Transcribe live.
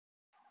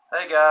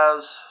Hey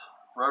guys,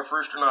 Rough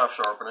Rooster Knife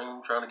Sharpening.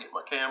 I'm trying to get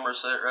my camera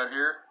set right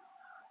here.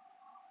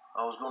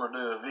 I was going to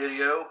do a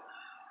video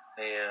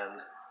and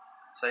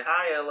say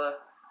hi, Ella.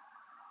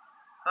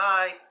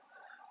 Hi.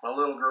 My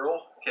little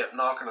girl kept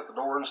knocking at the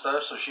door and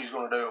stuff, so she's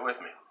going to do it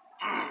with me.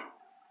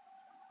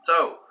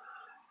 So,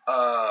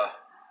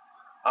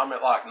 I'm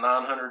at like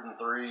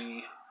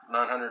 902,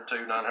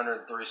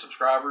 903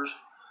 subscribers.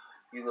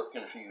 You look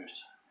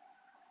confused.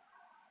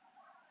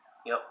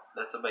 Yep,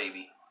 that's a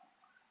baby.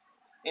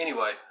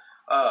 Anyway,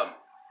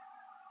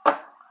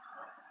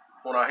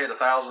 when I hit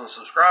 1,000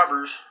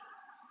 subscribers,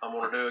 I'm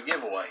going to do a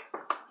giveaway.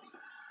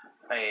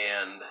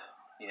 And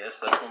yes,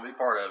 that's going to be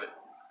part of it.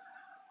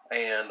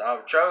 And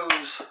I've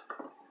chose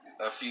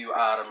a few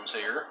items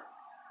here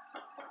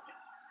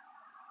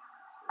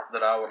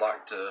that I would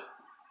like to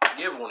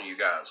give one of you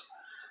guys.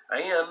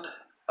 And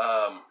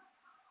I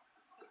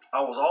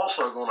was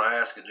also going to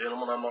ask a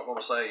gentleman, I'm not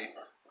going to say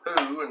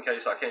who in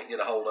case I can't get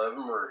a hold of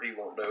him or he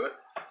won't do it.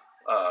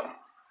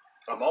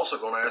 I'm also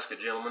going to ask a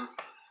gentleman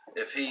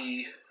if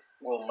he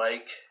will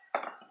make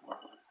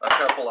a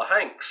couple of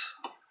hanks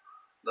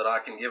that I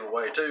can give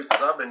away too,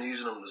 because I've been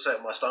using them to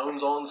set my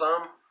stones on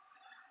some,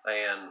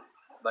 and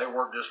they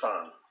work just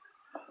fine.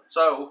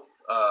 So,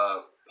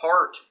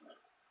 part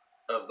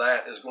of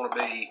that is going to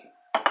be,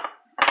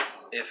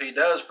 if he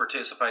does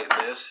participate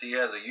in this, he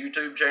has a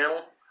YouTube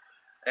channel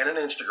and an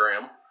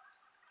Instagram.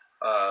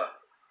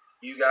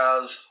 You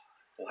guys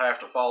will have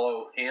to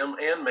follow him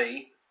and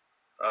me.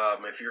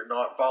 If you're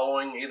not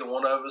following either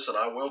one of us, and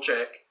I will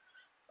check,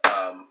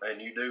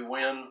 and you do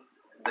win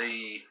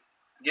the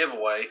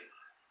giveaway,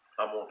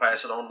 I'm going to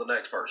pass it on to the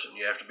next person.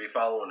 You have to be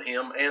following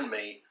him and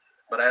me,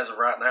 but as of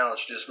right now,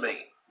 it's just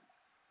me.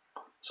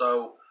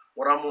 So,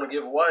 what I'm going to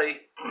give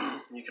away,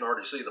 you can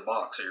already see the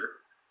box here.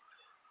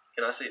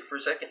 Can I see it for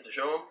a second to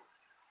show them?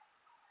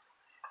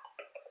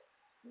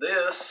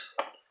 This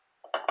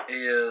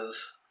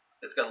is,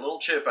 it's got a little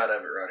chip out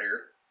of it right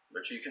here,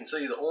 but you can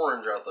see the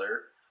orange right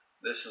there.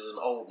 This is an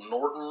old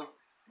Norton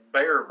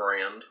Bear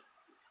brand,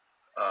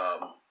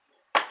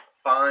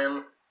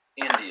 Fine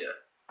India.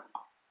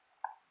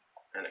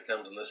 And it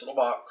comes in this little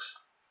box.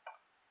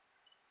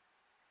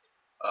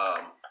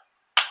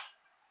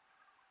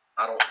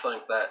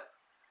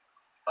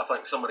 I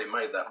think somebody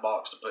made that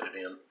box to put it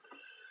in.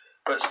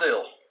 But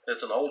still,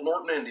 it's an old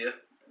Norton India,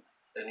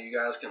 and you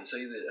guys can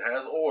see that it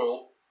has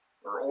oil,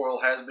 or oil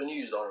has been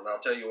used on it, and I'll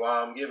tell you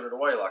why I'm giving it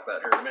away like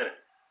that here in a minute.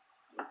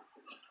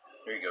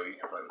 Here you go, you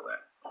can play with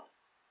that.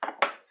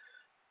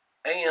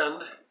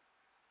 And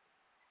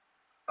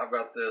I've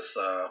got this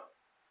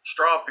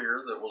strop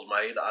here that was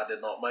made. I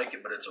did not make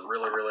it, but it's a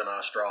really, really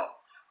nice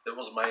strop. It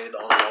was made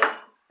on an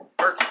old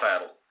turkey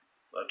paddle,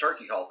 a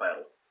turkey call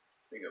paddle.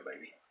 Here you go,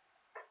 baby.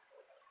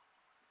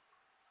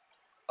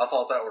 I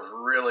thought that was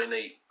really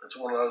neat. It's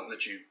one of those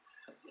that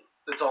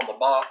it's on the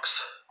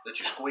box that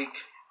you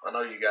squeak. I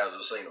know you guys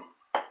have seen them.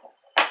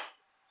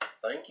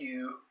 Thank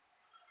you.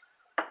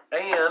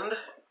 And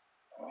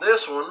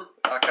this one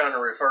I kind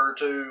of refer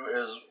to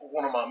as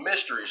one of my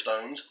mystery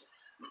stones.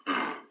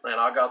 And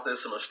I got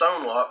this in a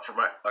stone lot from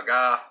a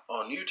guy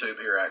on YouTube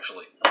here,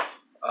 actually.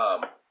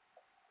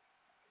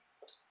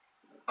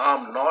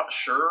 I'm not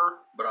sure,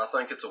 but I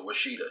think it's a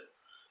Washita.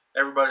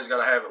 Everybody's got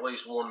to have at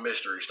least one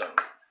mystery stone.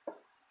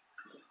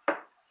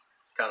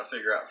 Kind of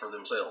figure out for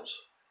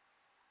themselves.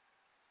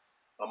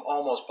 I'm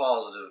almost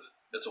positive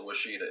it's a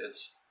Washita.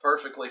 It's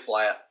perfectly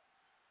flat.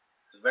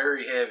 It's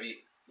very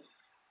heavy.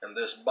 And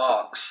this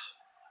box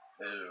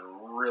is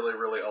really,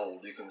 really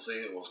old. You can see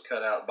it was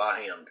cut out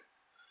by hand.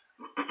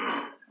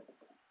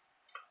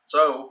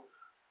 So,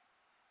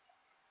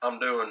 I'm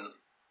doing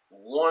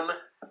one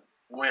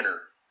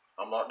winner.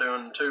 I'm not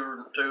doing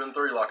two and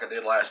three like I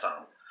did last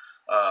time.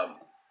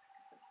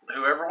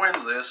 Whoever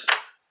wins this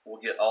will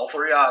get all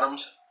three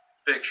items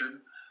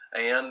pictured,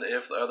 and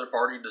if the other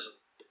party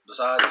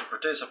decides to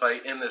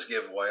participate in this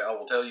giveaway, I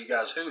will tell you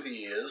guys who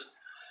he is.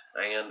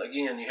 And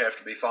again, you have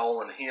to be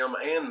following him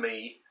and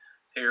me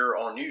here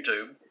on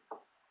YouTube.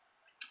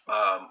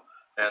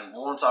 And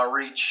once I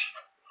reach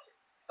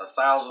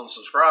 1,000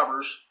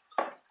 subscribers,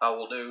 I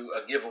will do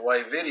a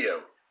giveaway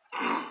video.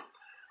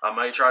 I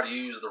may try to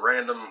use the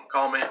random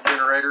comment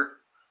generator,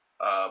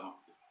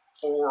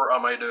 or I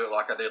may do it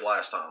like I did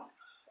last time.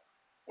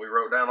 We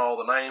wrote down all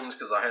the names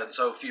because I had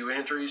so few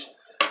entries,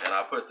 and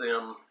I put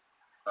them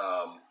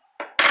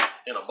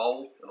in a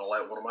bowl, and I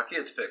let one of my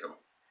kids pick them.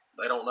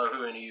 They don't know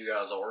who any of you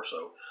guys are,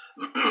 so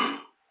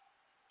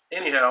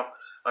anyhow,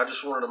 I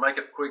just wanted to make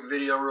a quick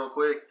video real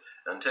quick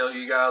and tell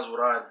you guys what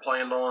I'm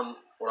planning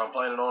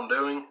on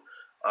doing.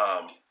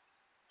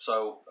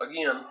 So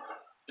again,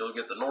 you'll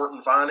get the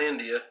Norton Fine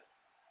India,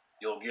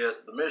 you'll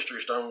get the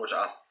mystery stone, which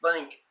I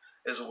think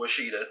is a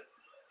Washita,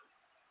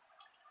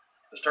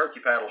 this turkey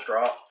paddle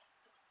strop,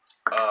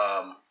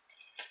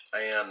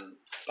 and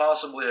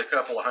possibly a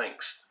couple of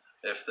hanks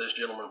if this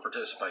gentleman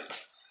participates.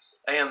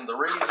 And the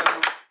reason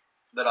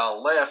that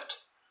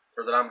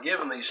that I'm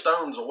giving these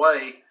stones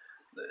away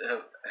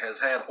that has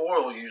had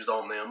oil used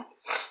on them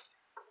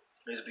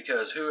is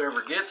because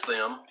whoever gets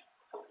them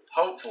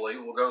hopefully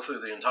we'll go through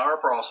the entire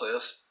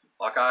process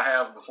like I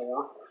have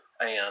before,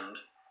 and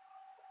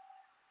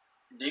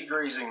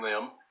degreasing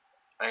them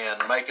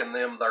and making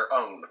them their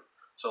own.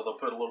 So they'll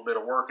put a little bit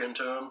of work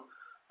into them.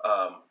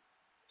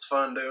 It's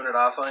fun doing it,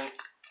 I think,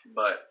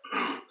 but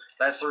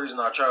that's the reason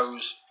I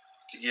chose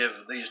to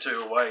give these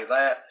two away.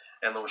 That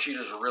and the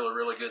Washitas are really,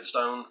 really good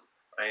stone,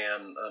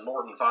 and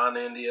Norton Fine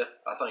India,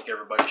 I think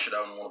everybody should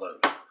own one of those.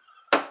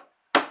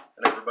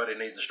 And everybody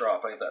needs a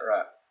strop, ain't that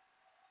right?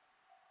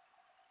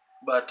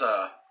 But,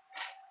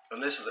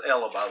 and this is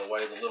Ella, by the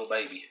way, the little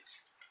baby.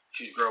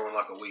 She's growing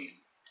like a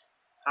weed.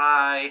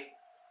 Hi.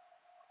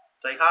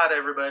 Say hi to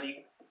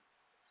everybody.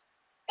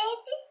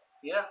 Baby.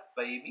 Yeah,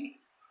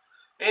 baby.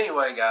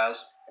 Anyway,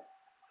 guys,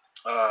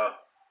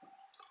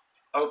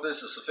 hope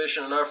this is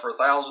sufficient enough for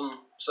 1,000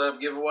 sub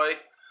giveaway.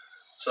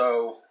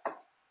 So,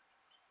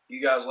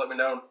 you guys let me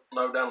know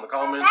down in the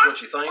comments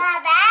what you think.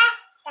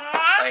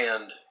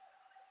 And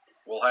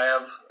we'll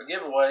have a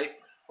giveaway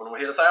when we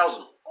hit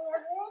 1,000.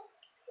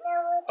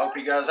 Hope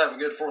you guys have a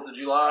good 4th of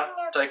July.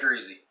 Take her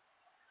easy.